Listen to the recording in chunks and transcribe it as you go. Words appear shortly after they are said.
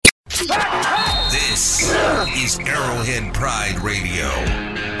This is Arrowhead Pride Radio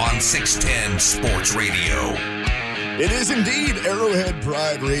on 610 Sports Radio. It is indeed Arrowhead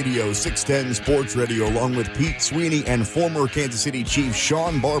Pride Radio, 610 Sports Radio, along with Pete Sweeney and former Kansas City Chief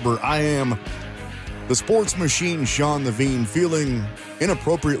Shawn Barber. I am the sports machine, Sean Levine, feeling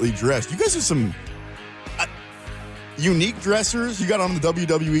inappropriately dressed. You guys are some unique dressers. You got on the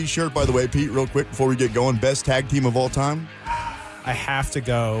WWE shirt, by the way, Pete, real quick before we get going. Best tag team of all time? I have to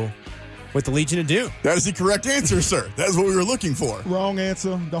go with the Legion of Doom. That is the correct answer, sir. That is what we were looking for. Wrong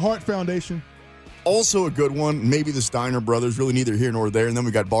answer. The Hart Foundation. Also a good one, maybe the Steiner brothers, really neither here nor there. And then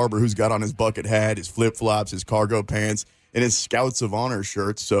we got Barber, who's got on his bucket hat, his flip-flops, his cargo pants, and his Scouts of Honor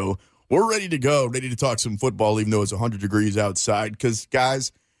shirt. So we're ready to go, ready to talk some football, even though it's 100 degrees outside. Because,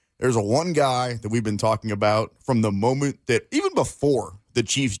 guys, there's one guy that we've been talking about from the moment that, even before the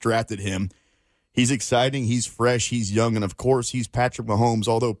Chiefs drafted him. He's exciting, he's fresh, he's young, and, of course, he's Patrick Mahomes.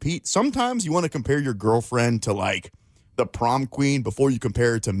 Although, Pete, sometimes you want to compare your girlfriend to, like, the prom queen before you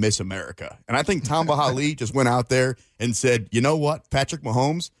compare her to Miss America. And I think Tamba Hali just went out there and said, you know what, Patrick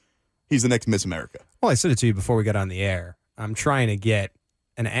Mahomes, he's the next Miss America. Well, I said it to you before we got on the air. I'm trying to get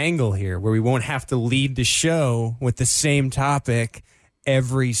an angle here where we won't have to lead the show with the same topic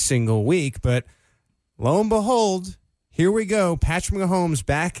every single week. But lo and behold, here we go. Patrick Mahomes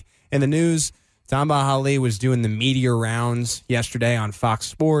back in the news. Tamba Hali was doing the media rounds yesterday on Fox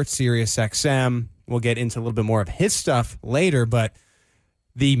Sports, Sirius XM. We'll get into a little bit more of his stuff later, but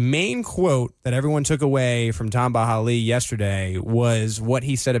the main quote that everyone took away from Tamba Hali yesterday was what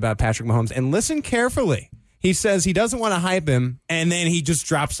he said about Patrick Mahomes. And listen carefully. He says he doesn't want to hype him, and then he just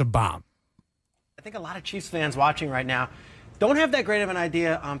drops a bomb. I think a lot of Chiefs fans watching right now don't have that great of an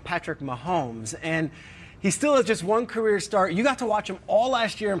idea on Patrick Mahomes. And he still has just one career start. You got to watch him all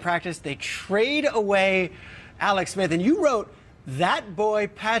last year in practice. They trade away Alex Smith. And you wrote, that boy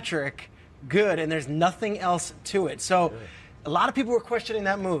Patrick, good, and there's nothing else to it. So a lot of people were questioning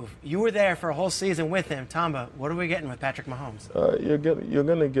that move. You were there for a whole season with him. Tamba, what are we getting with Patrick Mahomes? You're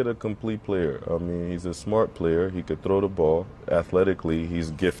going to get a complete player. I mean, he's a smart player. He could throw the ball. Athletically,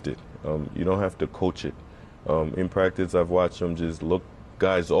 he's gifted. You don't have to coach it. In practice, I've watched him just look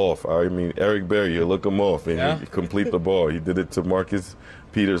guys off. I mean, Eric Berry, you look him off and he complete the ball. He did it to Marcus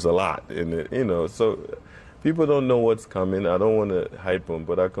Peters a lot. And, so people don't know what's coming. I don't want to hype him,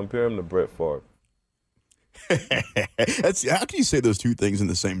 but I compare him to Brett Favre. How can you say those two things in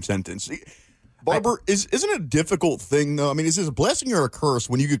the same sentence? Barber, isn't it a difficult thing, though? I mean, is this a blessing or a curse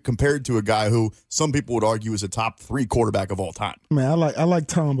when you get compared to a guy who some people would argue is a top 3 quarterback of all time? Man, I like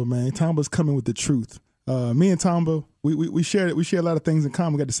Tamba, man. Tamba's coming with the truth. Me and Tamba, we share a lot of things in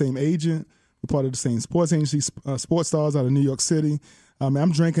common. We got the same agent. We're part of the same sports agency, Sports Stars out of New York City.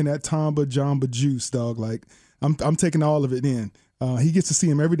 I'm drinking that Tamba Jamba juice, dog. Like I'm taking all of it in. He gets to see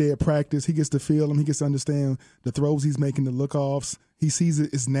him every day at practice. He gets to feel him. He gets to understand the throws he's making, the look-offs. He sees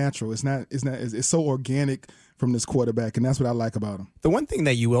it. It's natural. It's so organic from this quarterback, and that's what I like about him. The one thing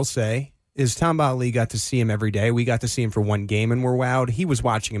that you will say is Tamba Hali got to see him every day. We got to see him for one game, and we're wowed. He was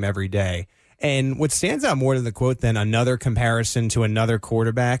watching him every day. And what stands out more to the quote than another comparison to another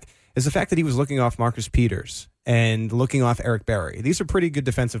quarterback is the fact that he was looking off Marcus Peters and looking off Eric Berry. These are pretty good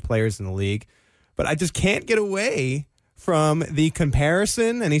defensive players in the league, but I just can't get away from the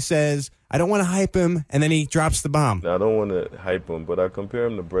comparison. And he says, I don't want to hype him, and then he drops the bomb. I don't want to hype him, but I compare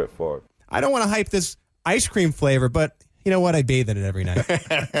him to Brett Favre. I don't want to hype this ice cream flavor, but you know what? I bathe in it every night.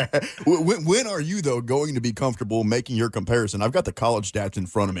 When are you, though, going to be comfortable making your comparison? I've got the college stats in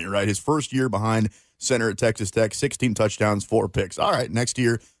front of me, right? His first year behind center at Texas Tech, 16 touchdowns, 4 picks. All right, next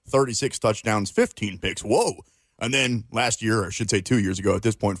year, 36 touchdowns, 15 picks. Whoa. And then last year, or I should say 2 years ago, at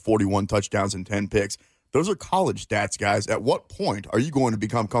this point, 41 touchdowns and 10 picks. Those are college stats, guys. At what point are you going to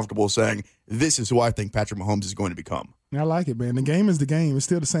become comfortable saying, this is who I think Patrick Mahomes is going to become? I like it, man. The game is the game. It's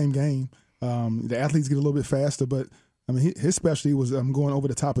still the same game. The athletes get a little bit faster, but I mean, his specialty was going over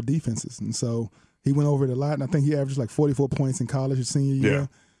the top of defenses, and so he went over it a lot. And I think he averaged like 44 points in college his senior year.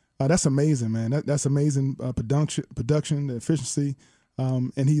 Yeah. That's amazing, man. That's amazing production, the efficiency,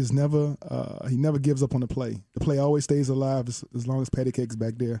 and he never gives up on the play. The play always stays alive as long as Patty Cake's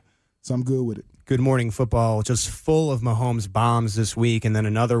back there. So I'm good with it. Good Morning Football, just full of Mahomes bombs this week, and then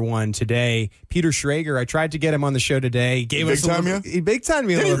another one today. Peter Schrager, I tried to get him on the show today. Big time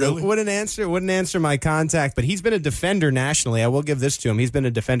me a little bit. Wouldn't answer my contact, but he's been a defender nationally. I will give this to him. He's been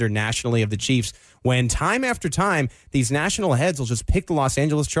a defender nationally of the Chiefs. When time after time, these national heads will just pick the Los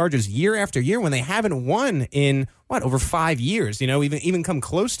Angeles Chargers year after year when they haven't won in, over 5 years, even come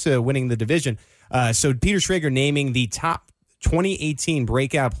close to winning the division. So Peter Schrager naming the top 2018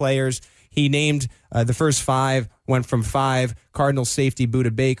 breakout players. He named the first 5, went from 5, Cardinals safety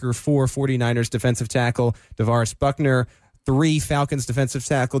Budda Baker, 4, 49ers defensive tackle DeVaris Buckner, 3, Falcons defensive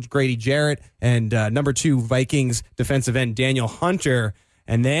tackle Grady Jarrett, and number 2, Vikings defensive end Daniel Hunter.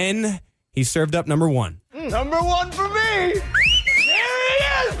 And then he served up number 1. Number 1 for me. There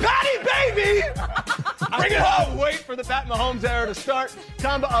he is, Patty baby. Bring it home. Wait for the Pat Mahomes era to start.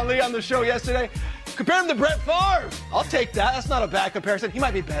 Tamba Ali on the show yesterday. Compare him to Brett Favre. I'll take that. That's not a bad comparison. He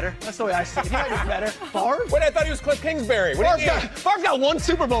might be better. That's the way I see it. He might be better. Favre? Wait, I thought he was Cliff Kingsbury. Favre's got 1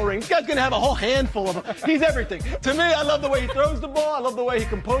 Super Bowl ring. This guy's going to have a whole handful of them. He's everything. To me, I love the way he throws the ball. I love the way he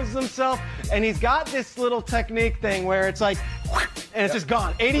composes himself. And he's got this little technique thing where it's like, and it's just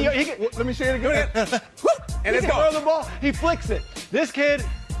gone. 80. Let me show you again. And it's gone. Throw the ball. He flicks it. This kid,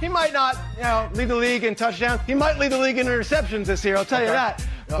 he might not, lead the league in touchdowns. He might lead the league in interceptions this year. I'll tell you that.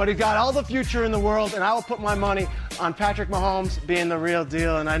 But he's got all the future in the world, and I will put my money on Patrick Mahomes being the real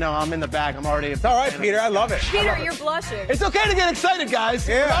deal. And I know I'm in the bag. I'm already. It's all right, Peter. I love it. Peter, you're blushing. It's okay to get excited, guys.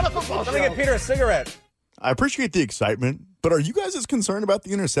 Yeah. We're not a football show. Let me get Peter a cigarette. I appreciate the excitement, but are you guys as concerned about the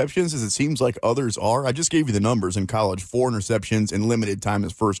interceptions as it seems like others are? I just gave you the numbers in college: 4 interceptions in limited time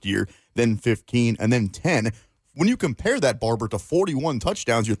his first year, then 15, and then 10. When you compare that, Barber, to 41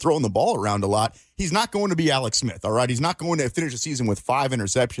 touchdowns, you're throwing the ball around a lot. He's not going to be Alex Smith, all right? He's not going to finish the season with 5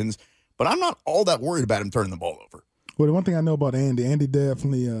 interceptions, but I'm not all that worried about him turning the ball over. Well, the one thing I know about Andy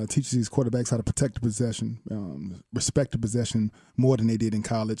definitely teaches these quarterbacks how to protect the possession, respect the possession more than they did in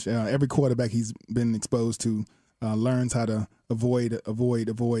college. Every quarterback he's been exposed to learns how to avoid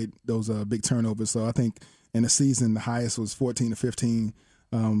those big turnovers. So I think in the season, the highest was 14 to 15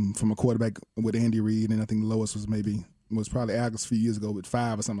 from a quarterback with Andy Reid, and I think the lowest was probably Alex a few years ago with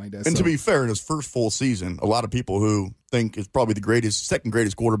 5 or something like that. And to be fair, in his first full season, a lot of people who think is probably the second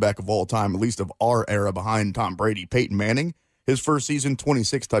greatest quarterback of all time, at least of our era behind Tom Brady, Peyton Manning, his first season,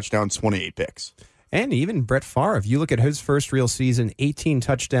 26 touchdowns, 28 picks. And even Brett Favre, if you look at his first real season, 18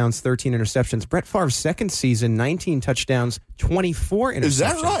 touchdowns, 13 interceptions. Brett Favre's second season, 19 touchdowns, 24 interceptions. Is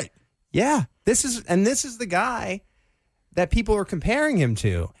that right? Yeah. This is the guy that people are comparing him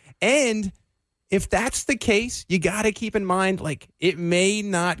to. And if that's the case, you got to keep in mind, like, it may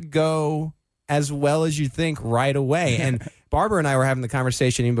not go as well as you think right away. And Barber and I were having the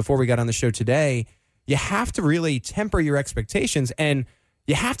conversation even before we got on the show today. You have to really temper your expectations, and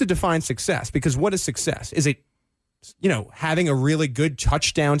you have to define success, because what is success? Is it, having a really good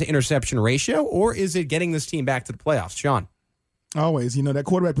touchdown to interception ratio, or is it getting this team back to the playoffs? Sean? Always, that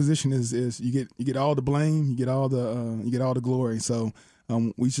quarterback position is you get all the blame, you get all the glory. So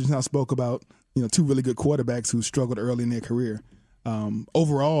we just now spoke about 2 really good quarterbacks who struggled early in their career.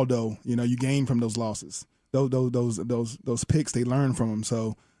 Overall, though, you gain from those losses. Those picks, they learn from them.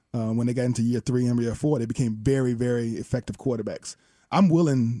 So when they got into year 3 and year 4, they became very, very effective quarterbacks. I'm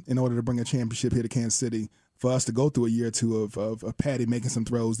willing, in order to bring a championship here to Kansas City, for us to go through a year or 2 of Patty making some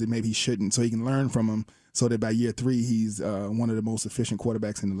throws that maybe he shouldn't, so he can learn from them, so that by year 3 he's one of the most efficient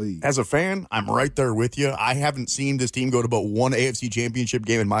quarterbacks in the league. As a fan, I'm right there with you. I haven't seen this team go to but 1 AFC championship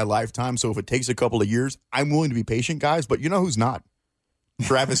game in my lifetime, so if it takes a couple of years, I'm willing to be patient, guys, but you know who's not?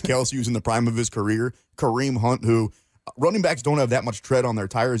 Travis Kelce, who's in the prime of his career, Kareem Hunt, who running backs don't have that much tread on their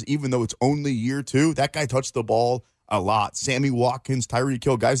tires, even though it's only year 2. That guy touched the ball a lot. Sammy Watkins, Tyreek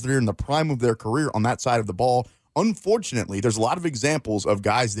Hill, guys that are in the prime of their career on that side of the ball. Unfortunately, there's a lot of examples of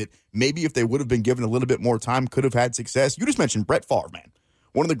guys that maybe if they would have been given a little bit more time could have had success. You just mentioned Brett Favre, man.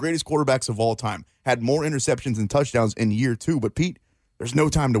 One of the greatest quarterbacks of all time. Had more interceptions and touchdowns in year 2. But, Pete, there's no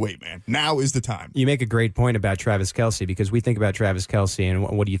time to wait, man. Now is the time. You make a great point about Travis Kelce, because we think about Travis Kelce, and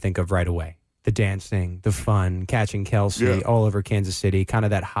what do you think of right away? The dancing, the fun, catching Kelce all over Kansas City, kind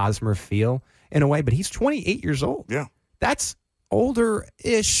of that Hosmer feel in a way. But he's 28 years old. Yeah. That's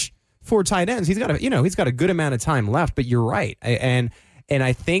older-ish for tight ends. He's got a good amount of time left, but you're right. And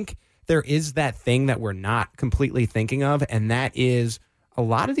I think there is that thing that we're not completely thinking of, and that is a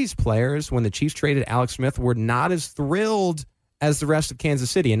lot of these players, when the Chiefs traded Alex Smith, were not as thrilled as the rest of Kansas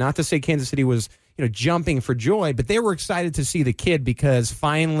City. And not to say Kansas City was, jumping for joy, but they were excited to see the kid because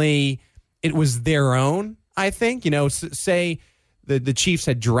finally it was their own, I think. Say the Chiefs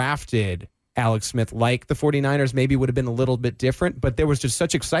had drafted Alex Smith like the 49ers, maybe would have been a little bit different, but there was just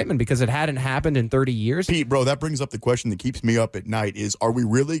such excitement because it hadn't happened in 30 years. Pete, bro, that brings up the question that keeps me up at night is, are we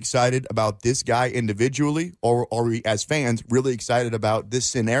really excited about this guy individually, or are we as fans really excited about this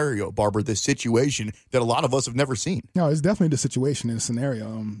scenario, Barber, this situation that a lot of us have never seen? No, it's definitely the situation and the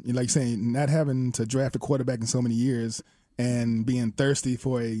scenario. Like saying, not having to draft a quarterback in so many years and being thirsty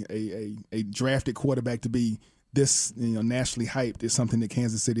for a drafted quarterback to be this nationally hyped is something that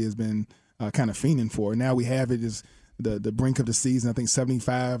Kansas City has been kind of fiending for. Now we have it. Is the brink of the season. I think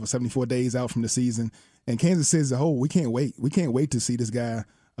 75 or 74 days out from the season. And Kansas City as a whole, we can't wait. We can't wait to see this guy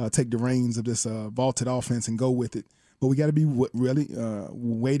take the reins of this vaulted offense and go with it. But we got to be really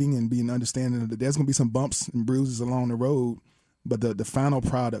waiting and being understanding that there's going to be some bumps and bruises along the road. But the final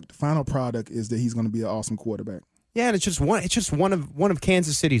product is that he's going to be an awesome quarterback. Yeah, and it's just one of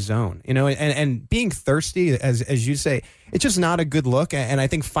Kansas City's own, and being thirsty, as you say, it's just not a good look. And I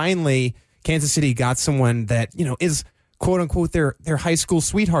think finally Kansas City got someone that is quote unquote their high school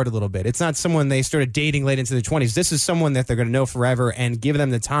sweetheart a little bit. It's not someone they started dating late into their 20s. This is someone that they're going to know forever and give them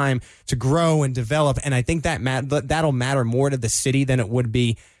the time to grow and develop. And I think that'll matter more to the city than it would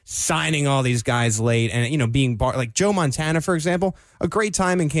be signing all these guys late and being like Joe Montana, for example, a great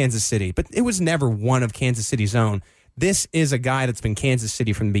time in Kansas City, but it was never one of Kansas City's own. This is a guy that's been Kansas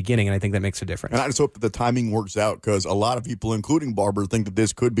City from the beginning, and I think that makes a difference. And I just hope that the timing works out because a lot of people, including Barber, think that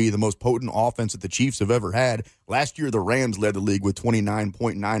this could be the most potent offense that the Chiefs have ever had. Last year, the Rams led the league with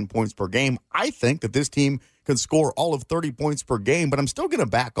 29.9 points per game. I think that this team could score all of 30 points per game, but I'm still going to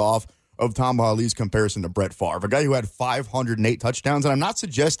back off of Tamba Hali's comparison to Brett Favre, a guy who had 508 touchdowns. And I'm not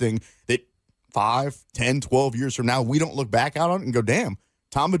suggesting that 5, 10, 12 years from now, we don't look back out on it and go, damn,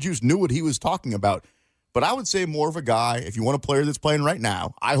 Tamba Juice knew what he was talking about. But I would say more of a guy, if you want a player that's playing right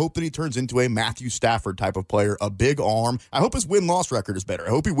now, I hope that he turns into a Matthew Stafford type of player, a big arm. I hope his win-loss record is better.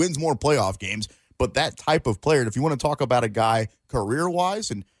 I hope he wins more playoff games. But that type of player, and if you want to talk about a guy career-wise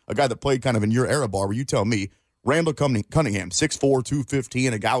and a guy that played kind of in your era, Barber, you tell me, Randall Cunningham, 6'4",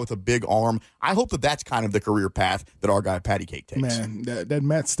 215, a guy with a big arm. I hope that that's kind of the career path that our guy Patty Cake takes. Man, that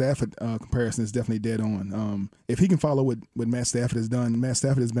Matt Stafford comparison is definitely dead on. If he can follow what Matt Stafford has done, Matt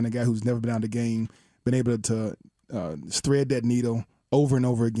Stafford has been a guy who's never been out of the game, been able to thread that needle over and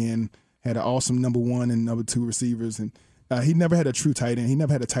over again, had an awesome number one and number two receivers, and he never had a true tight end. He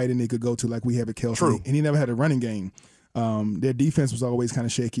never had a tight end they could go to like we have at Kelsey. True. And he never had a running game. Their defense was always kind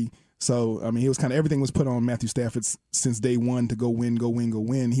of shaky. So, I mean, it was kind of everything was put on Matthew Stafford since day one to go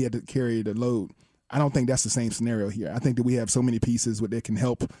win. He had to carry the load. I don't think that's the same scenario here. I think that we have so many pieces that can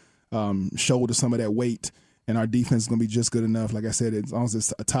help shoulder some of that weight, and our defense is going to be just good enough. Like I said, as long as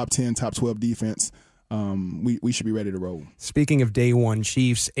it's a top 10, top 12 defense, we should be ready to roll. Speaking of day one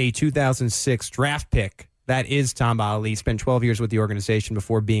Chiefs, a 2006 draft pick, that is Tamba Hali, spent 12 years with the organization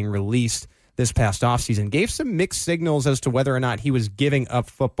before being released this past offseason, gave some mixed signals as to whether or not he was giving up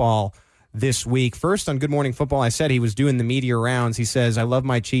football this week. First, on Good Morning Football, I said he was doing the media rounds. He says, I love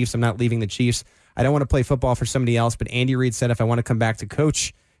my Chiefs. I'm not leaving the Chiefs. I don't want to play football for somebody else, but Andy Reid said if I want to come back to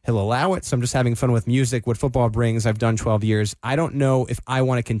coach, he'll allow it. So I'm just having fun with music, what football brings. I've done 12 years. I don't know if I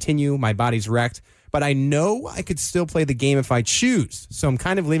want to continue. My body's wrecked, but I know I could still play the game if I choose. So I'm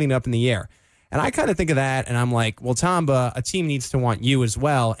kind of leaving it up in the air. And I kind of think of that, and I'm like, well, Tamba, a team needs to want you as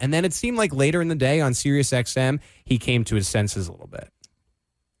well. And then it seemed like later in the day on Sirius XM, he came to his senses a little bit.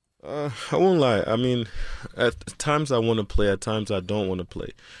 I won't lie. I mean, at times I want to play, at times I don't want to play.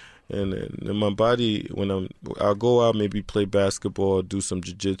 And my body, I'll go out, maybe play basketball, do some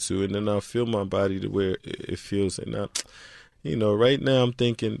jiu-jitsu, and then I'll feel my body to where it feels. And right now I'm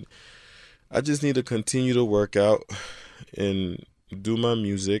thinking I just need to continue to work out and do my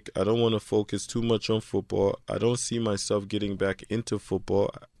music. I don't want to focus too much on football. I don't see myself getting back into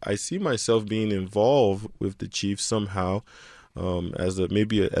football. I see myself being involved with the Chiefs somehow, as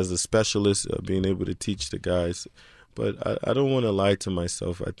a specialist, being able to teach the guys. But I don't want to lie to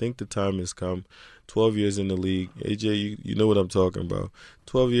myself. I think the time has come. 12 years in the league. AJ, you know what I'm talking about.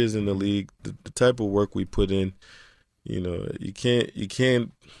 12 years in the league, the type of work we put in, you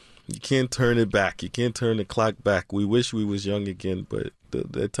can't turn it back. You can't turn the clock back. We wish we was young again, but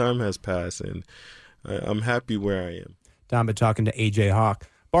the time has passed, and I'm happy where I am. Tamba talking to AJ Hawk.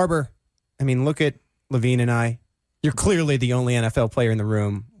 Barber, I mean, look at Levine and I. You're clearly the only NFL player in the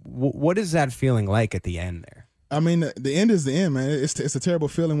room. What is that feeling like at the end there? I mean, the end is the end, man. It's a terrible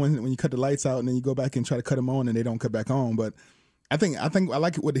feeling when you cut the lights out and then you go back and try to cut them on and they don't cut back on. But I think I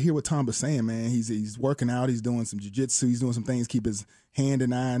like it to hear what Tamba's saying, man. He's working out. He's doing some jiu-jitsu. He's doing some things, keep his hand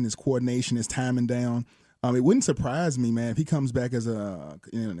and eye and his coordination, his timing down. It wouldn't surprise me, man, if he comes back as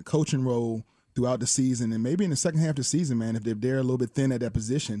in a coaching role throughout the season and maybe in the second half of the season, man, if they're a little bit thin at that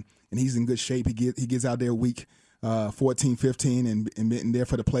position and he's in good shape, he gets out there week 14, 15 and there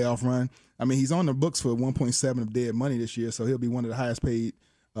for the playoff run. I mean, he's on the books for 1.7 of dead money this year, so he'll be one of the highest paid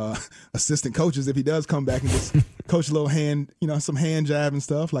assistant coaches if he does come back and just coach a little hand, some hand jab and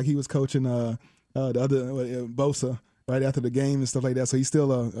stuff like he was coaching the other Bosa right after the game and stuff like that. So he's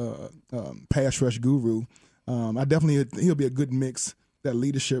still a pass rush guru. He'll be a good mix, that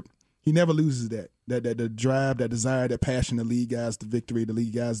leadership He never loses that the drive, that desire, that passion to lead guys to victory, to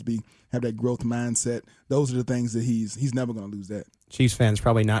lead guys to have that growth mindset. Those are the things that he's never going to lose that. Chiefs fans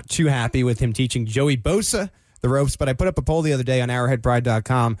probably not too happy with him teaching Joey Bosa the ropes, but I put up a poll the other day on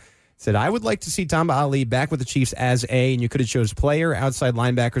arrowheadpride.com. Said, I would like to see Tamba Ali back with the Chiefs as a, and you could have chose player, outside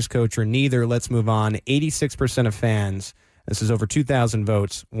linebackers coach, or neither. Let's move on. 86% of fans, this is over 2,000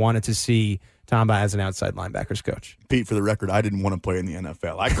 votes, wanted to see Tamba as an outside linebackers coach. Pete, for the record, I didn't want to play in the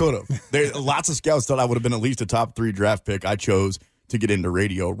NFL. I could have. Lots of scouts thought I would have been at least a top 3 draft pick. I chose to get into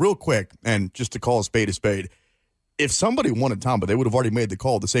radio. Real quick, and just to call a spade, if somebody wanted Tamba, they would have already made the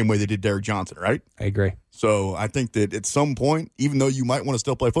call the same way they did Derek Johnson, right? I agree. So I think that at some point, even though you might want to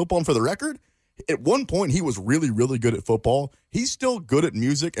still play football, and for the record, at one point he was really, really good at football. He's still good at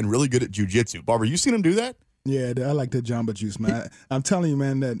music and really good at jiu-jitsu. Barber, you seen him do that? Yeah, I like that Jamba Juice, man. I'm telling you,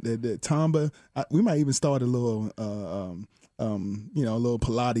 man, that Tamba, we might even start a little, a little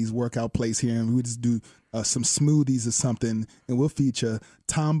Pilates workout place here, and we just do some smoothies or something, and we'll feature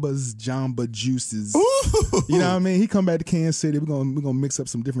Tamba's Jamba Juices. Ooh. You know what I mean? He come back to Kansas City. We're gonna mix up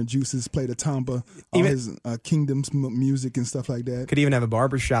some different juices, play the Tamba, all his Kingdom's music and stuff like that. Could even have a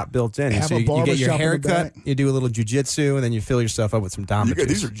barbershop built in. Have so a you get your barbershop in the haircut, back. you do a little jiu-jitsu, and then you fill yourself up with some Tamba juice.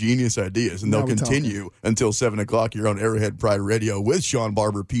 These are genius ideas, and Now they'll we're continue until 7 o'clock here on Arrowhead Pride Radio with Shawn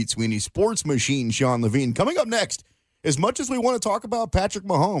Barber, Pete Sweeney, Sports Machine, Sean Levine. Coming up next, as much as we want to talk about Patrick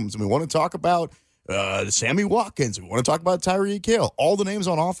Mahomes, and we want to talk about Sammy Watkins, we want to talk about Tyreek Hill, all the names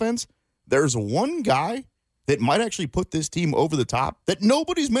on offense, there's one guy that might actually put this team over the top that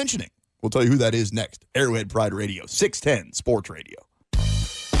nobody's mentioning. We'll tell you who that is next. Arrowhead Pride Radio, 610 Sports Radio.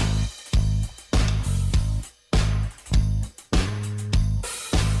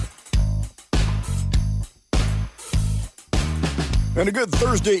 And a good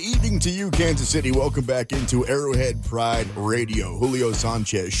Thursday evening to you, Kansas City. Welcome back into Arrowhead Pride Radio. Julio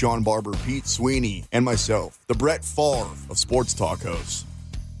Sanchez, Shawn Barber, Pete Sweeney, and myself, the Brett Favre of sports talk hosts.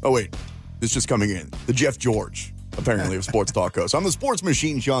 Oh, wait, it's just coming in. The Jeff George, apparently, of sports talk hosts. I'm the sports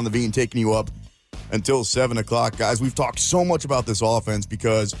machine, Sean Levine, taking you up until 7 o'clock. Guys, we've talked so much about this offense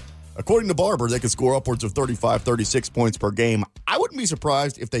because, according to Barber, they could score upwards of 35, 36 points per game. I wouldn't be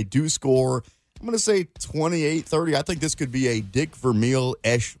surprised if they do score, I'm going to say 28, 30. I think this could be a Dick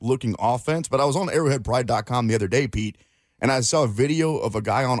Vermeil-esque looking offense. But I was on arrowheadpride.com the other day, Pete, and I saw a video of a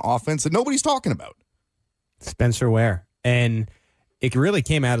guy on offense that nobody's talking about. Spencer Ware. And it really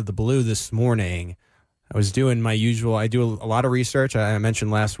came out of the blue this morning. I was doing my usual, I do a lot of research. I mentioned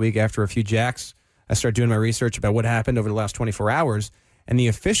last week after a few jacks, I started doing my research about what happened over the last 24 hours. And the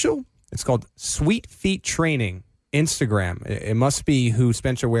official, it's called Sweet Feet Training, Instagram, it must be who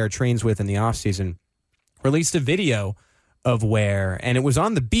Spencer Ware trains with in the offseason, released a video of Ware, and it was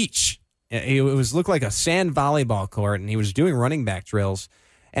on the beach. It looked like a sand volleyball court, and he was doing running back drills.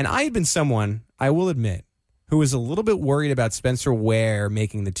 And I had been someone, I will admit, who was a little bit worried about Spencer Ware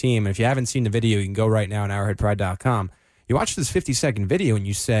making the team. And if you haven't seen the video, you can go right now on arrowheadpride.com. You watch this 50-second video, and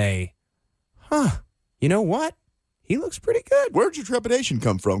you say, you know what? He looks pretty good. Where'd your trepidation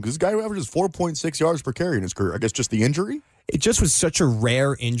come from? Because this guy who averages 4.6 yards per carry in his career, I guess just the injury? It just was such a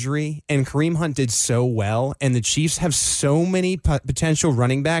rare injury, and Kareem Hunt did so well, and the Chiefs have so many potential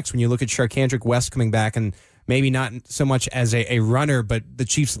running backs. When you look at Sharkandrick West coming back, and maybe not so much as a runner, but the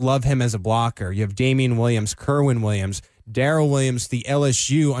Chiefs love him as a blocker. You have Damian Williams, Kerwin Williams, Darrell Williams, the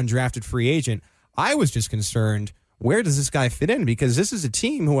LSU undrafted free agent. I was just concerned, where does this guy fit in? Because this is a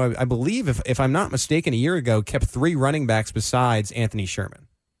team who I believe, if I'm not mistaken, a year ago kept 3 running backs besides Anthony Sherman.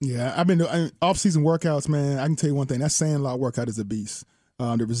 Yeah, I've been doing off-season workouts, man. I can tell you one thing. That sand lot workout is a beast.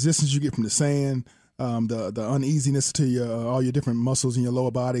 The resistance you get from the sand, the uneasiness to all your different muscles in your lower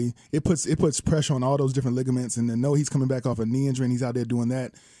body, it puts pressure on all those different ligaments. And to know he's coming back off a knee injury and he's out there doing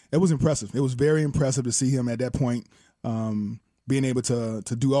that, it was impressive. It was very impressive to see him at that point being able to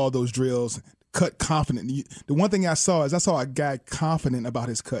do all those drills, cut confident. The one thing I saw a guy confident about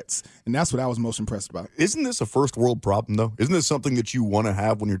his cuts, and that's what I was most impressed about. Isn't this a first world problem, though? Isn't this something that you want to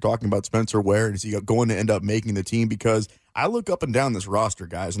have when you're talking about Spencer Ware? Is he going to end up making the team? Because I look up and down this roster,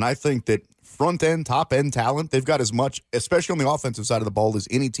 guys, and I think that front end, top end talent, they've got as much, especially on the offensive side of the ball, as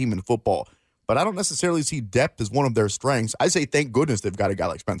any team in football. But I don't necessarily see depth as one of their strengths. I say thank goodness they've got a guy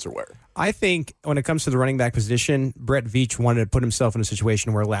like Spencer Ware. I think when it comes to the running back position, Brett Veach wanted to put himself in a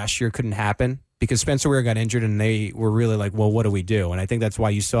situation where last year couldn't happen because Spencer Ware got injured and they were really like, well, what do we do? And I think that's why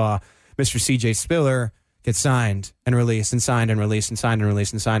you saw Mr. C.J. Spiller get signed and released and signed and released and signed and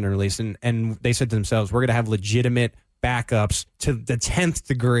released and signed and released. And they said to themselves, we're going to have legitimate backups to the 10th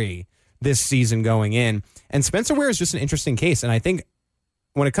degree this season going in. And Spencer Ware is just an interesting case. And I think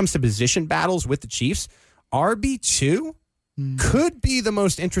when it comes to position battles with the Chiefs, RB2 could be the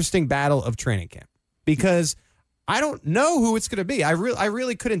most interesting battle of training camp because I don't know who it's going to be. I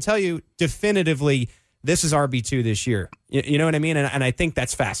really couldn't tell you definitively this is RB2 this year. You know what I mean? And I think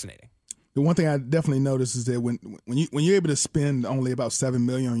that's fascinating. The one thing I definitely noticed is that when you're able to spend only about $7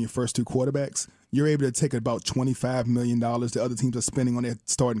 million on your first two quarterbacks, you're able to take about $25 million the other teams are spending on their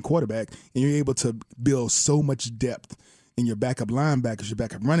starting quarterback, and you're able to build so much depth in your backup linebackers, your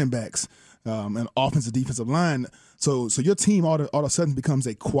backup running backs, and offensive, defensive line. So your team all of a sudden becomes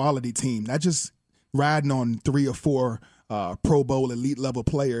a quality team, not just riding on 3 or 4 Pro Bowl elite level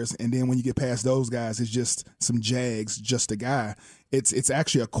players, and then when you get past those guys, it's just some Jags, just a guy. It's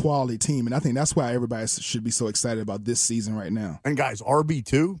actually a quality team, and I think that's why everybody should be so excited about this season right now. And guys,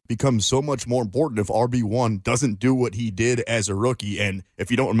 RB2 becomes so much more important if RB1 doesn't do what he did as a rookie. And if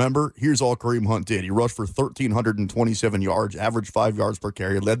you don't remember, here's all Kareem Hunt did. He rushed for 1,327 yards, averaged 5 yards per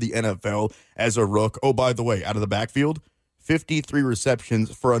carry, led the NFL as a rook. Oh, by the way, out of the backfield, 53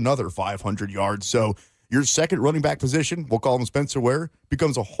 receptions for another 500 yards. So your second running back position, we'll call him Spencer Ware,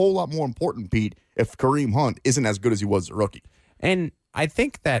 becomes a whole lot more important, Pete, if Kareem Hunt isn't as good as he was as a rookie. And I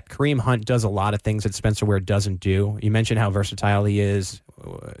think that Kareem Hunt does a lot of things that Spencer Ware doesn't do. You mentioned how versatile he is,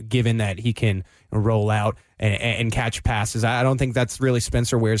 given that he can roll out and catch passes. I don't think that's really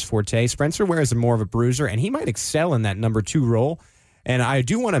Spencer Ware's forte. Spencer Ware is more of a bruiser, and he might excel in that number 2 role. And I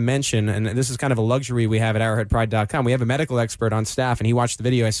do want to mention, and this is kind of a luxury we have at arrowheadpride.com, we have a medical expert on staff, and he watched the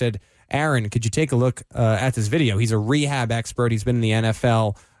video. I said, Aaron, could you take a look at this video? He's a rehab expert. He's been in the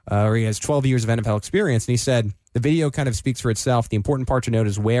NFL, or he has 12 years of NFL experience. And he said, the video kind of speaks for itself. The important part to note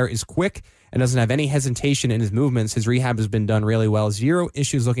is Ware is quick and doesn't have any hesitation in his movements. His rehab has been done really well. 0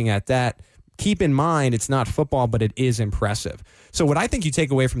 issues looking at that. Keep in mind, it's not football, but it is impressive. So what I think you take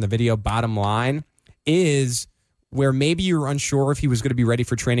away from the video, bottom line, is where maybe you were unsure if he was going to be ready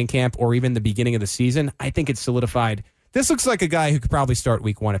for training camp or even the beginning of the season. I think it's solidified. This looks like a guy who could probably start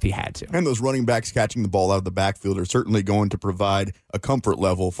week 1 if he had to. And those running backs catching the ball out of the backfield are certainly going to provide a comfort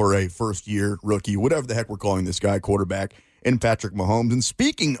level for a first-year rookie, whatever the heck we're calling this guy, quarterback, in Patrick Mahomes. And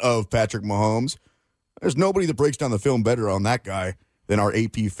speaking of Patrick Mahomes, there's nobody that breaks down the film better on that guy than our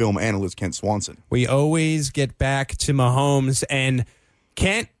AP film analyst, Kent Swanson. We always get back to Mahomes. And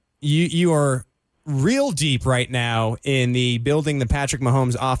Kent, you are real deep right now in the building the Patrick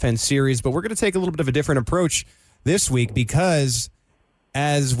Mahomes offense series, but we're going to take a little bit of a different approach this week because,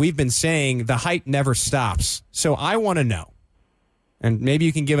 as we've been saying, the hype never stops. So I want to know, and maybe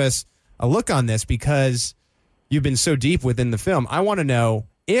you can give us a look on this because you've been so deep within the film. I want to know,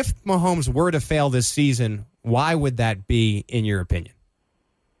 if Mahomes were to fail this season, why would that be, in your opinion?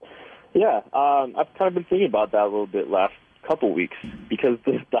 Yeah, I've kind of been thinking about that a little bit last couple weeks because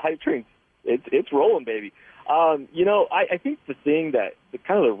the hype train, it's rolling, baby. I think the thing that the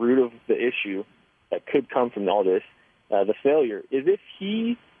root of the issue that could come from all this, the failure, is if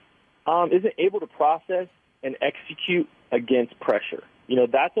he isn't able to process and execute against pressure.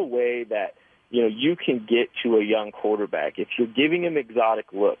 That's a way that, you can get to a young quarterback. If you're giving him exotic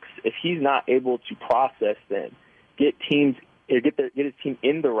looks, if he's not able to process them, get his team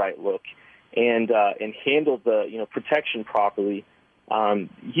in the right look and handle the, protection properly,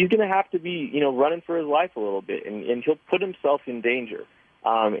 he's going to have to be, running for his life a little bit, and he'll put himself in danger.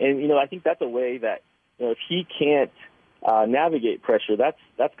 I think that's a way that, if he can't navigate pressure,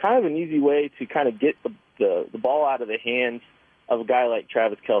 that's kind of an easy way to kind of get the ball out of the hands of a guy like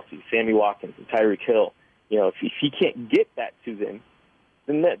Travis Kelce, Sammy Watkins, and Tyreek Hill. If he can't get that to them,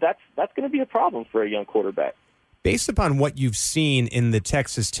 then that's going to be a problem for a young quarterback. Based upon what you've seen in the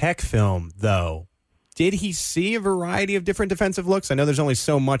Texas Tech film, though, did he see a variety of different defensive looks? I know there's only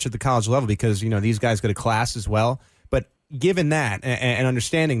so much at the college level because, these guys go to class as well. But given that and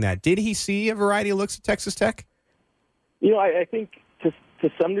understanding that, did he see a variety of looks at Texas Tech? I think to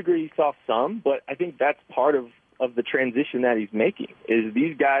some degree he saw some, but I think that's part of the transition that he's making, is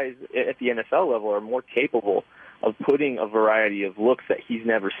these guys at the NFL level are more capable of putting a variety of looks that he's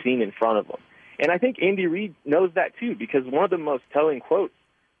never seen in front of him. And I think Andy Reid knows that too, because one of the most telling quotes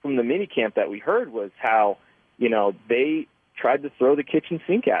from the minicamp that we heard was how, they tried to throw the kitchen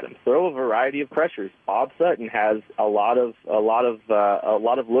sink at him, throw a variety of pressures. Bob Sutton has a lot of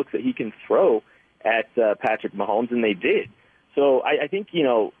looks that he can throw at Patrick Mahomes, and they did. So I think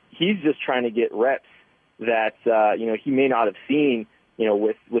he's just trying to get reps that he may not have seen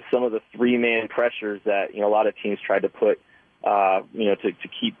with some of the 3-man pressures that a lot of teams tried to put to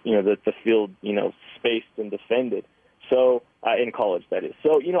keep the field spaced and defended. So in college, that is.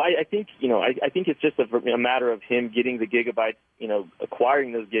 So I think it's just a matter of him getting the gigabytes,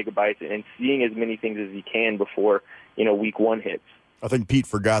 acquiring those gigabytes and seeing as many things as he can before week 1 hits. I think Pete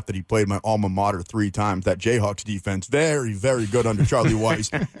forgot that he played my alma mater 3 times. That Jayhawks defense, very, very good under Charlie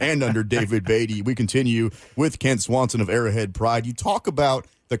Weiss and under David Beatty. We continue with Kent Swanson of Arrowhead Pride. You talk about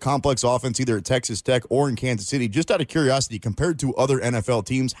the complex offense either at Texas Tech or in Kansas City. Just out of curiosity, compared to other NFL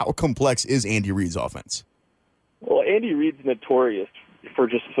teams, how complex is Andy Reid's offense? Well, Andy Reid's notorious for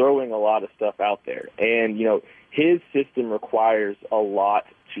just throwing a lot of stuff out there. And, his system requires a lot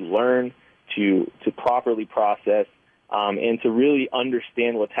to learn, to properly process, and to really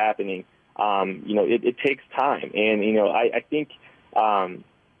understand what's happening. It takes time. And, I think,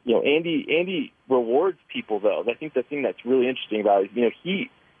 Andy rewards people, though. I think the thing that's really interesting about it is, he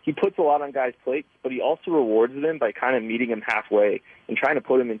puts a lot on guys' plates, but he also rewards them by kind of meeting them halfway and trying to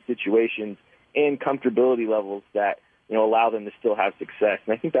put them in situations and comfortability levels that, allow them to still have success.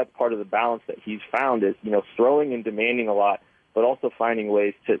 And I think that's part of the balance that he's found is, throwing and demanding a lot, but also finding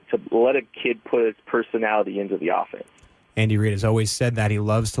ways to let a kid put his personality into the offense. Andy Reid has always said that. He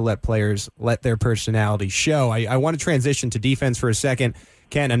loves to let players let their personality show. I want to transition to defense for a second.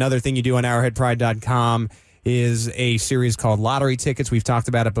 Ken, another thing you do on ArrowheadPride.com is a series called Lottery Tickets. We've talked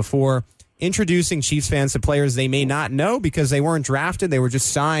about it before. Introducing Chiefs fans to players they may not know because they weren't drafted. They were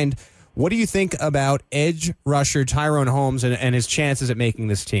just signed. What do you think about edge rusher Tyrone Holmes and his chances at making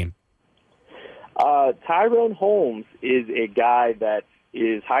this team? Tyrone Holmes is a guy that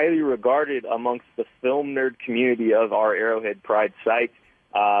is highly regarded amongst the film nerd community of our Arrowhead Pride site.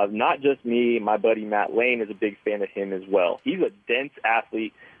 Not just me, my buddy Matt Lane is a big fan of him as well. He's a dense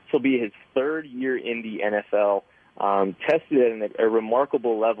athlete. This will be his 3rd year in the NFL. Tested at a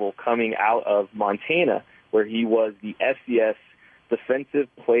remarkable level coming out of Montana, where he was the FCS Defensive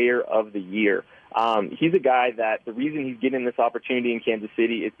Player of the Year. He's a guy that the reason he's getting this opportunity in Kansas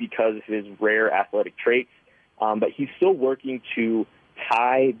City is because of his rare athletic traits, but he's still working to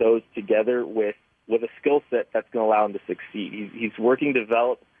tie those together with a skill set that's going to allow him to succeed. He's working to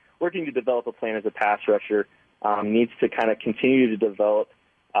develop a plan as a pass rusher. Needs to kind of continue to develop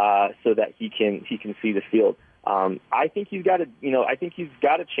so that he can see the field. I think he's got a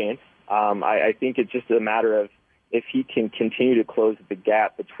chance. I think it's just a matter of if he can continue to close the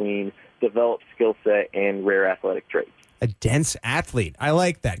gap between developed skill set and rare athletic traits. A dense athlete. I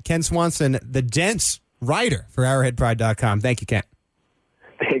like that. Ken Swanson, the dense writer for ArrowheadPride.com. Thank you, Ken.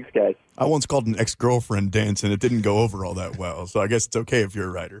 Thanks, guys. I once called an ex-girlfriend dense, and it didn't go over all that well, so I guess it's okay if you're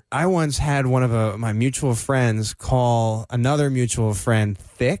a writer. I once had one of my mutual friends call another mutual friend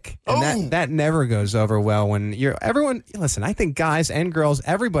thick, and that never goes over well when listen, I think guys and girls,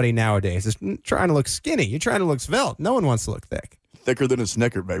 everybody nowadays is trying to look skinny. You're trying to look svelte. No one wants to look thick. Thicker than a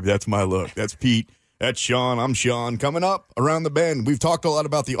Snicker, baby. That's my look. That's Pete. That's Sean. I'm Sean. Coming up around the bend, we've talked a lot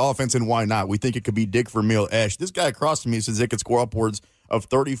about the offense and why not. We think it could be Dick Vermeil-Esch. This guy across from me says it could score upwards of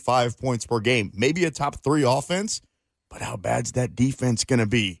 35 points per game. Maybe a top 3 offense, but how bad's that defense going to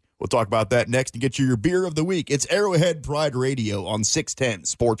be? We'll talk about that next and get you your beer of the week. It's Arrowhead Pride Radio on 610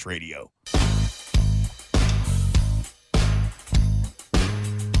 Sports Radio.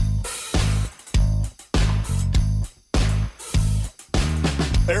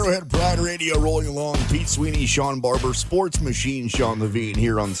 Arrowhead Pride Radio rolling along. Pete Sweeney, Shawn Barber, Sports Machine, Sean Levine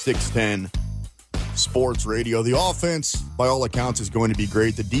here on 610 Sports Radio. The offense, by all accounts, is going to be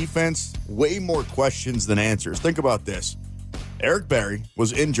great. The defense, way more questions than answers. Think about this. Eric Berry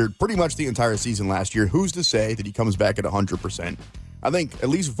was injured pretty much the entire season last year. Who's to say that he comes back at 100%? I think, at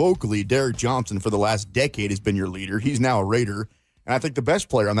least vocally, Derek Johnson for the last decade has been your leader. He's now a Raider. And I think the best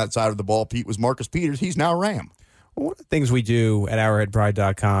player on that side of the ball, Pete, was Marcus Peters. He's now a Ram. One of the things we do at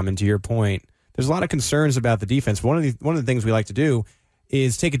OurHeadPride.com, and to your point, there's a lot of concerns about the defense. One of the things we like to do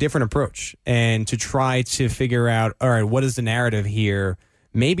is take a different approach and to try to figure out, all right, what is the narrative here?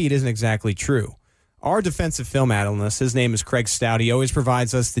 Maybe it isn't exactly true. Our defensive film analyst, his name is Craig Stout. He always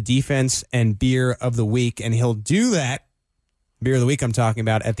provides us the defense and beer of the week, and he'll do that, beer of the week I'm talking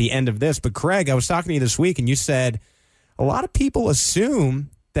about, at the end of this. But Craig, I was talking to you this week, and you said a lot of people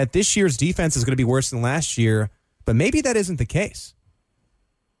assume that this year's defense is going to be worse than last year, but maybe that isn't the case.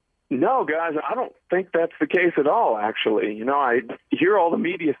 No, guys, I don't think that's the case at all, actually. I hear all the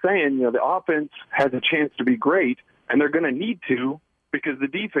media saying, the offense has a chance to be great, and they're going to need to because the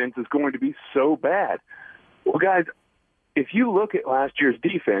defense is going to be so bad. Well, guys, if you look at last year's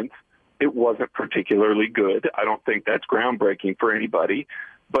defense, it wasn't particularly good. I don't think that's groundbreaking for anybody.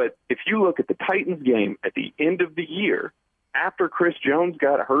 But if you look at the Titans game at the end of the year, after Chris Jones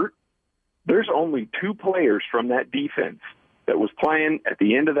got hurt, there's only 2 players from that defense that was playing at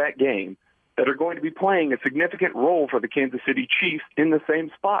the end of that game that are going to be playing a significant role for the Kansas City Chiefs in the same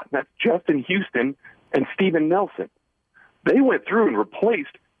spot. And that's Justin Houston and Steven Nelson. They went through and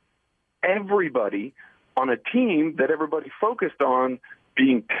replaced everybody on a team that everybody focused on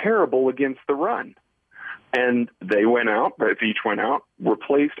being terrible against the run. And they went out, but each went out,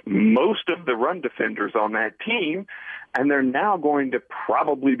 replaced most of the run defenders on that team, and they're now going to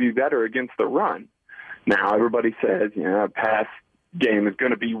probably be better against the run. Now, everybody says, pass game is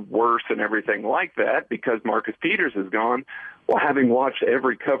going to be worse and everything like that because Marcus Peters is gone. Well, having watched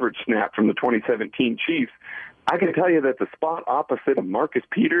every coverage snap from the 2017 Chiefs, I can tell you that the spot opposite of Marcus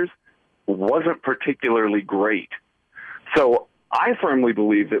Peters wasn't particularly great. So I firmly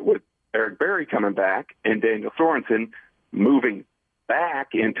believe that with Eric Berry coming back and Daniel Sorensen moving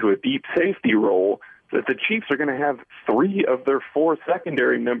back into a deep safety role, that the Chiefs are going to have 3 of their 4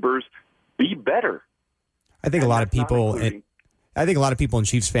 secondary members be better. I think a lot of people and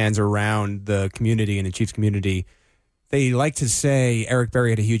Chiefs fans around the community and the Chiefs community, they like to say Eric Berry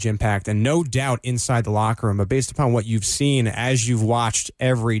had a huge impact, and no doubt inside the locker room. But based upon what you've seen as you've watched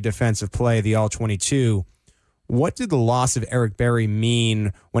every defensive play, the All-22, what did the loss of Eric Berry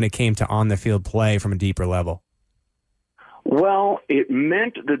mean when it came to on-the-field play from a deeper level? Well, it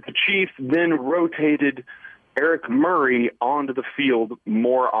meant that the Chiefs then rotated Eric Murray onto the field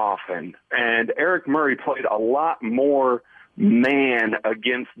more often. And Eric Murray played a lot more man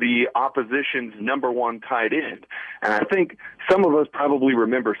against the opposition's number 1 tight end. And I think some of us probably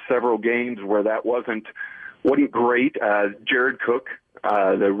remember several games where that wasn't great. Jared Cook,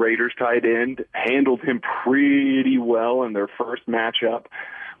 the Raiders tight end, handled him pretty well in their first matchup.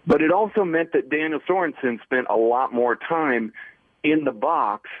 But it also meant that Daniel Sorensen spent a lot more time in the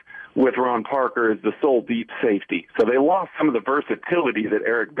box with Ron Parker as the sole deep safety. So they lost some of the versatility that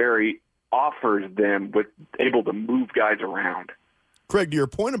Eric Berry offers them with able to move guys around. Craig, to your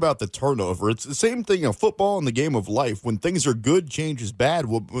point about the turnover, it's the same thing in football and the game of life. When things are good, change is bad.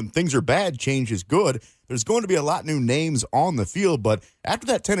 When things are bad, change is good. There's going to be a lot of new names on the field, but after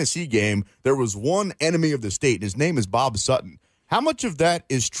that Tennessee game, there was one enemy of the state, and his name is Bob Sutton. How much of that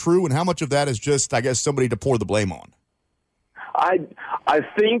is true, and how much of that is just, I guess, somebody to pour the blame on? I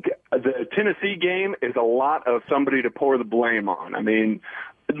think the Tennessee game is a lot of somebody to pour the blame on. I mean,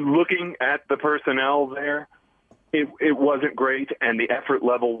 looking at the personnel there, it wasn't great, and the effort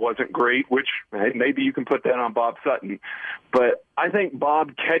level wasn't great, which maybe you can put that on Bob Sutton. But I think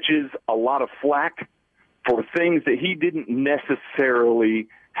Bob catches a lot of flack for things that he didn't necessarily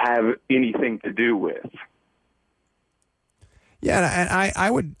have anything to do with. Yeah,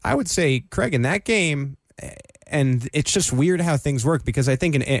 and I would say, Craig, in that game, and it's just weird how things work because I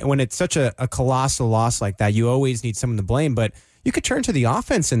think when it's such a colossal loss like that, you always need someone to blame. But you could turn to the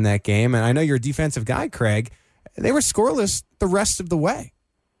offense in that game, and I know you're a defensive guy, Craig. They were scoreless the rest of the way.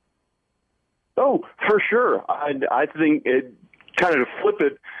 Oh, for sure. I think it kind of to flip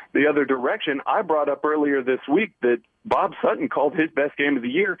it the other direction. I brought up earlier this week that Bob Sutton called his best game of the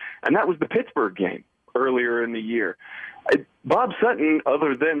year, and that was the Pittsburgh game earlier in the year. Bob Sutton,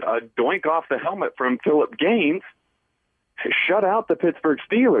 other than a doink off the helmet from Phillip Gaines, shut out the Pittsburgh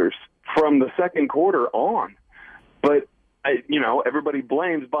Steelers from the second quarter on. But, everybody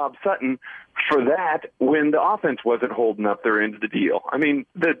blames Bob Sutton for that when the offense wasn't holding up their end of the deal. I mean,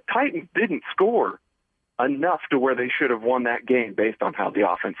 the Titans didn't score enough to where they should have won that game based on how the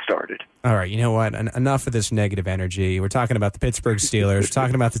offense started. All right, you know what? Enough of this negative energy. We're talking about the Pittsburgh Steelers,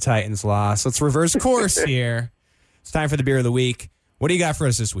 talking about the Titans' loss. Let's reverse course here. It's time for the Beer of the Week. What do you got for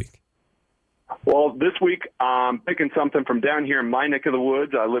us this week? Well, this week I'm picking something from down here in my neck of the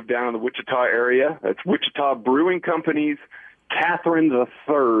woods. I live down in the Wichita area. It's Wichita Brewing Company's Catherine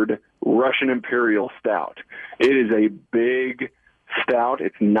III Russian Imperial Stout. It is a big stout.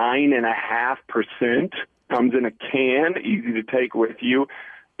 It's 9.5%. Comes in a can, easy to take with you.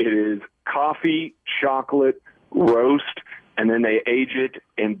 It is coffee, chocolate, roast, and then they age it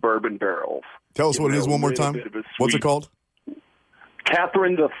in bourbon barrels. Tell us what it is one more time. What's it called?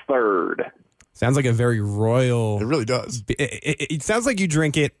 Catherine III. Sounds like a very royal. It really does. It sounds like you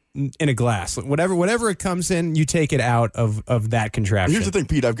drink it in a glass. Whatever it comes in, you take it out of that contraption. Here's the thing,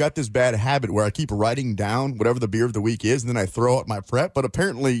 Pete. I've got this bad habit where I keep writing down whatever the beer of the week is, and then I throw out my prep. But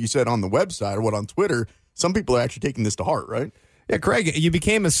apparently, you said on the website or on Twitter, some people are actually taking this to heart, right? Yeah, Craig, you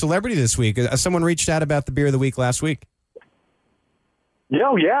became a celebrity this week. Someone reached out about the beer of the week last week.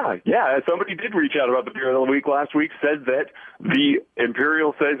 Oh, yeah. Somebody did reach out about the beer of the week last week, said that the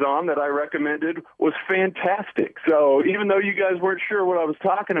Imperial Saison that I recommended was fantastic. So even though you guys weren't sure what I was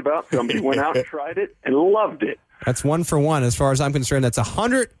talking about, somebody went out and tried it and loved it. That's 1 for 1. As far as I'm concerned, that's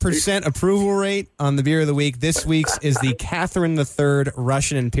 100% approval rate on the beer of the week. This week's is the Catherine III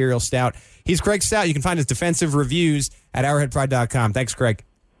Russian Imperial Stout. He's Craig Stout. You can find his defensive reviews at arrowheadpride.com. Thanks, Craig.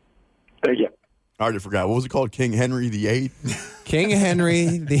 Thank you. I already forgot. What was it called? King Henry VIII? King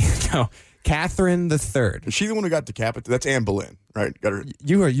Henry Catherine the Third. Is she the one who got decapitated? That's Anne Boleyn, right? Got her.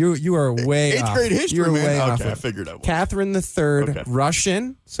 You are way Eighth off. grade history, You're man. way Okay, off. I figured I was. Catherine the Third, Okay.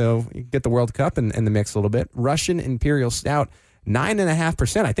 Russian. So you get the World Cup in the mix a little bit. Russian Imperial Stout,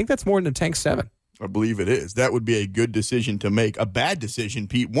 9.5%. I think that's more than a Tank 7. I believe it is. That would be a good decision to make. A bad decision,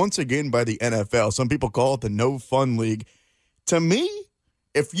 Pete, once again by the NFL. Some people call it the no fun league. To me,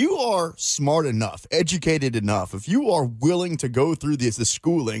 if you are smart enough, educated enough, if you are willing to go through the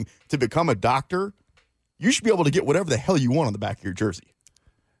schooling to become a doctor, you should be able to get whatever the hell you want on the back of your jersey.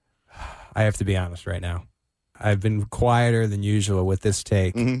 I have to be honest right now. I've been quieter than usual with this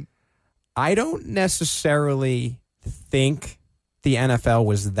take. Mm-hmm. I don't necessarily think the NFL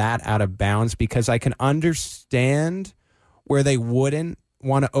was that out of bounds because I can understand where they wouldn't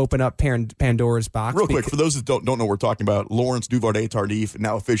want to open up Pandora's box. Real quick, for those that don't know what we're talking about, Laurent Duvernay-Tardif,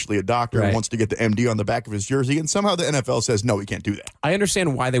 now officially a doctor, Right. wants to get the MD on the back of his jersey, and somehow the NFL says, no, we can't do that. I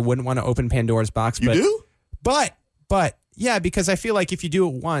understand why they wouldn't want to open Pandora's box. You do? But yeah, because I feel like if you do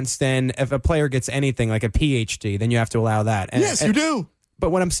it once, then if a player gets anything like a PhD, then you have to allow that. Yes, you do. But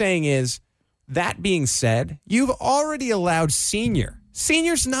what I'm saying is, that being said, you've already allowed senior.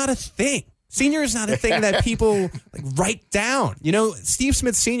 Senior's not a thing. Senior is not a thing that people write down. You know, Steve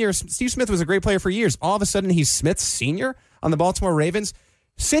Smith Sr., Steve Smith was a great player for years. All of a sudden, he's Smith Sr. on the Baltimore Ravens.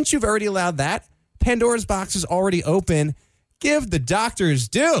 Since you've already allowed that, Pandora's box is already open. Give the doctors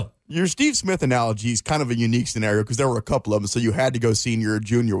due. Your Steve Smith analogy is kind of a unique scenario because there were a couple of them, so you had to go senior or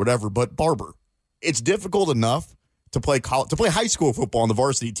junior, whatever. But Barber, it's difficult enough to play high school football on the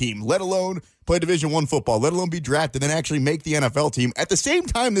varsity team, let alone play Division I football, let alone be drafted and then actually make the NFL team. At the same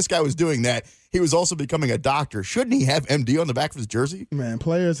time this guy was doing that, he was also becoming a doctor. Shouldn't he have MD on the back of his jersey? Man,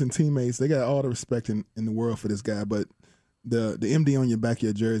 players and teammates, they got all the respect in the world for this guy, but the MD on your back of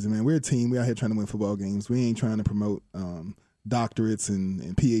your jersey, man, we're a team. We're out here trying to win football games. We ain't trying to promote doctorates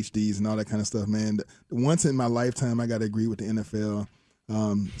and PhDs and all that kind of stuff, man. Once in my lifetime, I got to agree with the NFL.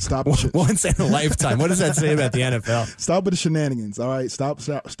 Stop once in a lifetime. What does that say about the NFL? Stop with the shenanigans. All right,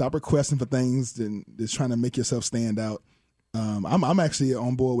 stop requesting for things and just trying to make yourself stand out. I'm actually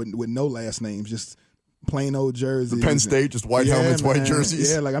on board with no last names, just plain old jerseys. Penn State, just white helmets, white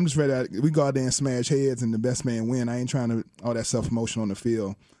jerseys. Yeah, like I'm just ready. We go out there and smash heads and the best man win. I ain't trying to all that self promotion on the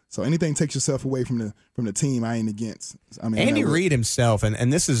field. So anything takes yourself away from the team, I ain't against. I mean, Andy Reid himself,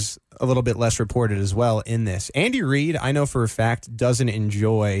 and this is a little bit less reported as well in this. Andy Reid, I know for a fact, doesn't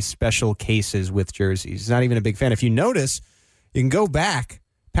enjoy special cases with jerseys. He's not even a big fan. If you notice, you can go back.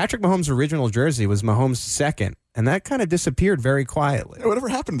 Patrick Mahomes' original jersey was Mahomes' second, and that kind of disappeared very quietly. Yeah, whatever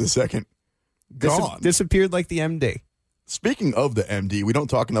happened to the second? Gone. Disappeared like the MD. Speaking of the MD, we don't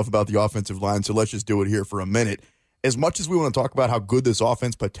talk enough about the offensive line, so let's just do it here for a minute. As much as we want to talk about how good this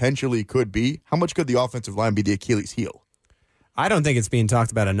offense potentially could be, how much could the offensive line be the Achilles heel? I don't think it's being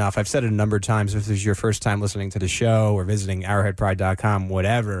talked about enough. I've said it a number of times. If this is your first time listening to the show or visiting arrowheadpride.com,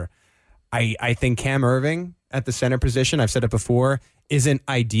 whatever, I think Cam Irving at the center position, I've said it before, isn't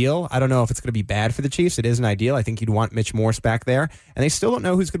ideal. I don't know if it's going to be bad for the Chiefs. It isn't ideal. I think you'd want Mitch Morse back there. And they still don't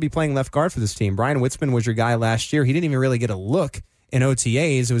know who's going to be playing left guard for this team. Brian Witzman was your guy last year. He didn't even really get a look in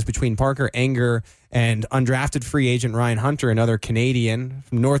OTAs. It was between Parker Enger and undrafted free agent Ryan Hunter, another Canadian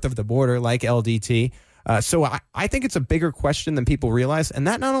from north of the border like LDT. So I think it's a bigger question than people realize. And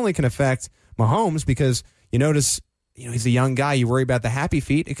that not only can affect Mahomes, because you notice, he's a young guy. You worry about the happy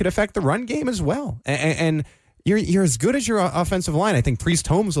feet. It could affect the run game as well. And you're as good as your offensive line. I think Priest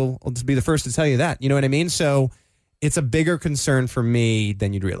Holmes will be the first to tell you that. You know what I mean? So it's a bigger concern for me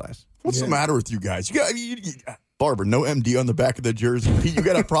than you'd realize. What's the matter with you guys? Barber, no MD on the back of the jersey. Pete, you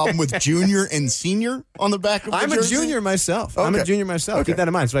got a problem with junior and senior on the back of the jersey? I'm a junior myself. Okay. I'm a junior myself. Okay. Keep that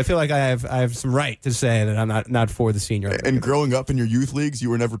in mind. So I feel like I have some right to say that I'm not for the senior. And growing up in your youth leagues, you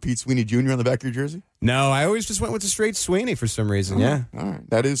were never Pete Sweeney Jr. on the back of your jersey? No, I always just went with the straight Sweeney for some reason. Yeah. All right.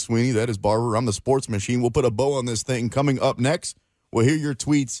 That is Sweeney. That is Barber. I'm the sports machine. We'll put a bow on this thing. Coming up next, we'll hear your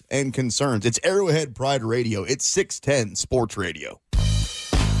tweets and concerns. It's Arrowhead Pride Radio. It's 610 Sports Radio.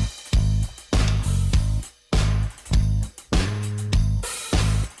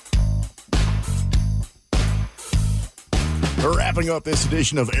 We're wrapping up this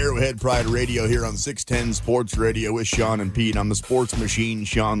edition of Arrowhead Pride Radio here on 610 Sports Radio with Sean and Pete. I'm the sports machine,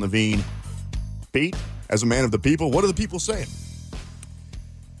 Sean Levine. Pete, as a man of the people, what are the people saying?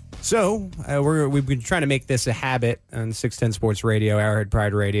 So we've been trying to make this a habit on 610 Sports Radio, Arrowhead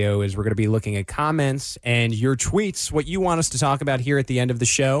Pride Radio, is we're going to be looking at comments and your tweets, what you want us to talk about here at the end of the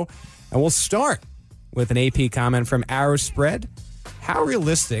show. And we'll start with an AP comment from Arrow Spread. How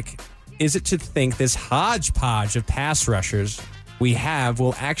realistic is it to think this hodgepodge of pass rushers we have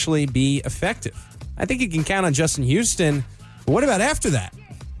will actually be effective? I think you can count on Justin Houston, but what about after that?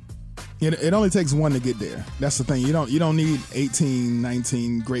 It only takes one to get there. That's the thing. You don't need 18,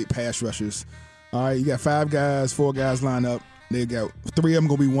 19 great pass rushers. All right, you got 4 guys lined up. They got 3 of them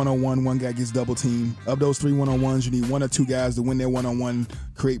going to be one-on-one. One guy gets double teamed. Of those 3 one-on-ones, you need 1 or 2 guys to win their one-on-one,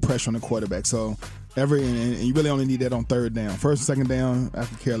 create pressure on the quarterback. So and you really only need that on 3rd down. 1st and 2nd down, I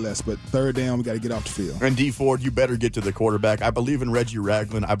could care less. But 3rd down, we got to get off the field. And D Ford, you better get to the quarterback. I believe in Reggie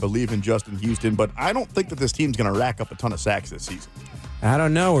Ragland. I believe in Justin Houston. But I don't think that this team's going to rack up a ton of sacks this season. I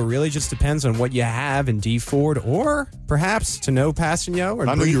don't know. It really just depends on what you have in D Ford or perhaps Tano Passigno. Or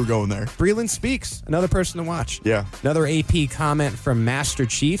I knew you were going there. Breland Speaks, another person to watch. Yeah. Another AP comment from Master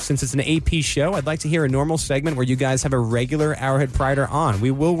Chief. Since it's an AP show, I'd like to hear a normal segment where you guys have a regular Arrowhead Prider on. We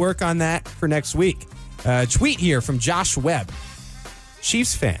will work on that for next week. Tweet here from Josh Webb.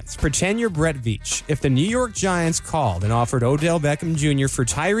 Chiefs fans, pretend you're Brett Veach. If the New York Giants called and offered Odell Beckham Jr. for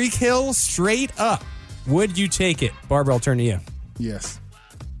Tyreek Hill straight up, would you take it? Barbara, I'll turn to you. Yes.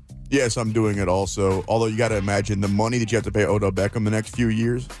 Yes, I'm doing it also. Although you got to imagine the money that you have to pay Odell Beckham the next few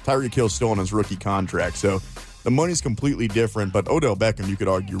years. Tyreek Hill's still on his rookie contract, so the money's completely different. But Odell Beckham, you could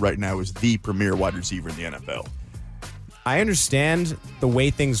argue right now, is the premier wide receiver in the NFL. I understand the way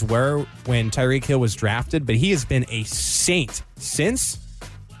things were when Tyreek Hill was drafted, but he has been a saint since.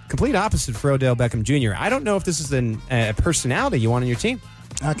 Complete opposite for Odell Beckham Jr. I don't know if this is a personality you want on your team.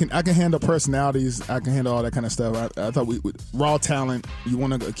 I can handle personalities. I can handle all that kind of stuff. I thought raw talent. You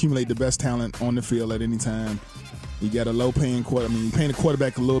want to accumulate the best talent on the field at any time. You got a low-paying quarterback. You're paying the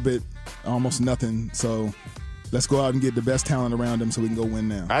quarterback a little bit, almost nothing. So let's go out and get the best talent around him so we can go win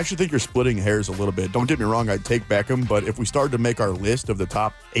now. I actually think you're splitting hairs a little bit. Don't get me wrong, I'd take Beckham, but if we started to make our list of the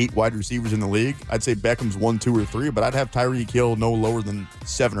top 8 wide receivers in the league, I'd say Beckham's 1, 2, or 3, but I'd have Tyreek Hill no lower than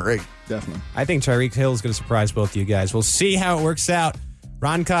 7 or 8. Definitely. I think Tyreek Hill is going to surprise both of you guys. We'll see how it works out.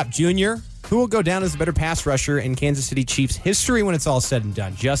 Ron Kopp Jr., who will go down as the better pass rusher in Kansas City Chiefs history when it's all said and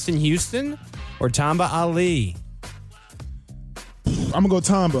done? Justin Houston or Tamba Ali? I'm going to go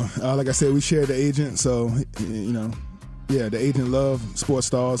Tamba. Like I said, we share the agent, so, the agent love sports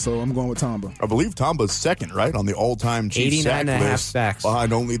stars, so I'm going with Tamba. I believe Tamba's second, right, on the all-time Chiefs sack 89.5 list, sacks.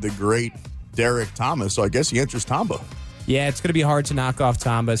 behind only the great Derek Thomas, so I guess he enters Tamba. Yeah, it's going to be hard to knock off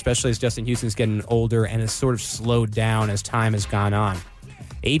Tamba, especially as Justin Houston's getting older and has sort of slowed down as time has gone on.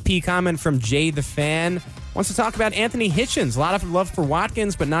 AP comment from Jay the Fan wants to talk about Anthony Hitchens. A lot of love for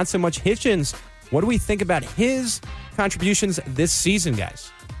Watkins, but not so much Hitchens. What do we think about his contributions this season,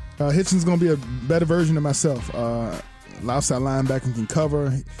 guys? Hitchens going to be a better version of myself. Outside linebacker can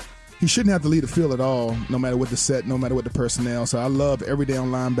cover. He shouldn't have to lead the field at all, no matter what the set, no matter what the personnel. So I love every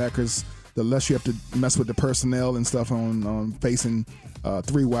down linebackers. The less you have to mess with the personnel and stuff on facing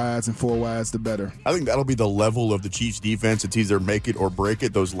 3 wides and 4 wides, the better. I think that'll be the level of the Chiefs defense. It's either make it or break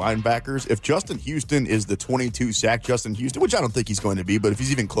it, those linebackers. If Justin Houston is the 22-sack Justin Houston, which I don't think he's going to be, but if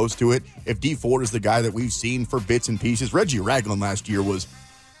he's even close to it, if D Ford is the guy that we've seen for bits and pieces, Reggie Ragland last year was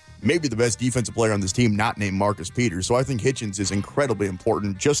maybe the best defensive player on this team, not named Marcus Peters. So I think Hitchens is incredibly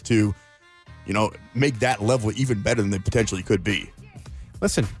important just to, make that level even better than they potentially could be.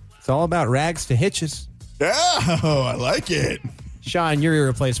 Listen, it's all about rags to hitches. Oh, I like it. Shawn, you're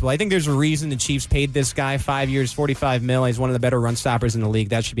irreplaceable. I think there's a reason the Chiefs paid this guy 5 years, $45 million. He's one of the better run stoppers in the league.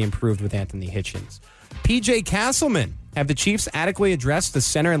 That should be improved with Anthony Hitchens. PJ Castleman, have the Chiefs adequately addressed the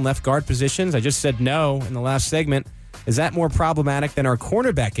center and left guard positions? I just said no in the last segment. Is that more problematic than our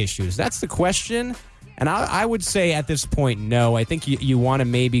cornerback issues? That's the question. And I would say at this point, no. I think you want to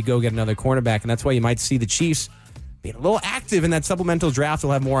maybe go get another cornerback, and that's why you might see the Chiefs being a little active in that supplemental draft.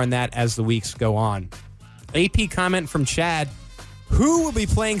 We'll have more on that as the weeks go on. AP comment from Chad. Who will be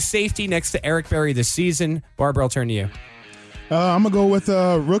playing safety next to Eric Berry this season? Barbara, I'll turn to you. I'm going to go with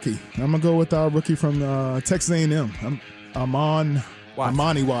rookie. I'm going to go with our rookie from Texas A&M,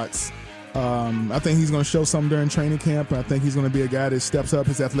 Amani Watts. I think he's going to show something during training camp. I think he's going to be a guy that steps up.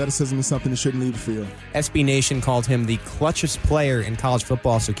 His athleticism is something that shouldn't leave the field. SB Nation called him the clutchest player in college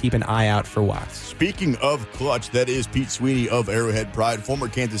football, so keep an eye out for Watts. Speaking of clutch, that is Pete Sweeney of Arrowhead Pride, former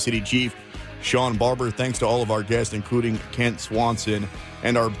Kansas City Chief. Shawn Barber, thanks to all of our guests, including Kent Swanson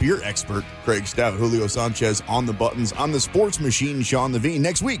and our beer expert, Craig Stout. Julio Sanchez on the buttons. On the sports machine, Sean Levine.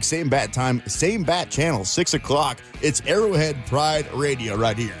 Next week, same bat time, same bat channel, 6 o'clock. It's Arrowhead Pride Radio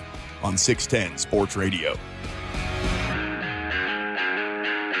right here on 610 Sports Radio.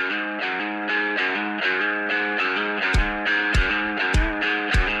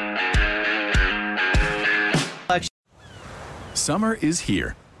 Summer is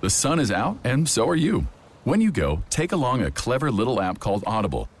here. The sun is out, and so are you. When you go, take along a clever little app called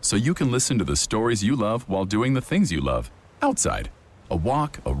Audible so you can listen to the stories you love while doing the things you love outside. A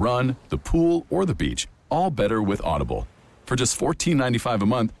walk, a run, the pool, or the beach, all better with Audible. For just $14.95 a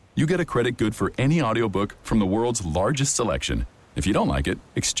month, You get a credit good for any audiobook from the world's largest selection. If you don't like it,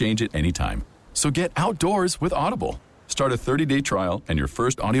 exchange it anytime. So get outdoors with Audible. Start a 30-day trial and your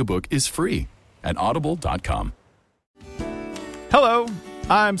first audiobook is free at audible.com. Hello,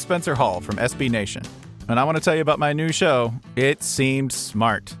 I'm Spencer Hall from SB Nation, and I want to tell you about my new show, It Seemed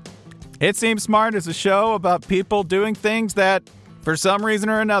Smart. It Seemed Smart is a show about people doing things that, for some reason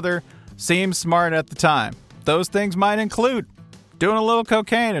or another, seem smart at the time. Those things might include doing a little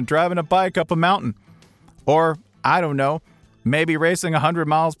cocaine and driving a bike up a mountain. Or, I don't know, maybe racing 100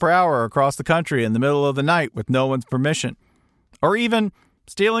 miles per hour across the country in the middle of the night with no one's permission. Or even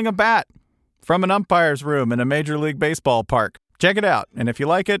stealing a bat from an umpire's room in a Major League Baseball park. Check it out, and if you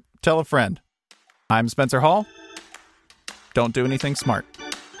like it, tell a friend. I'm Spencer Hall. Don't do anything smart.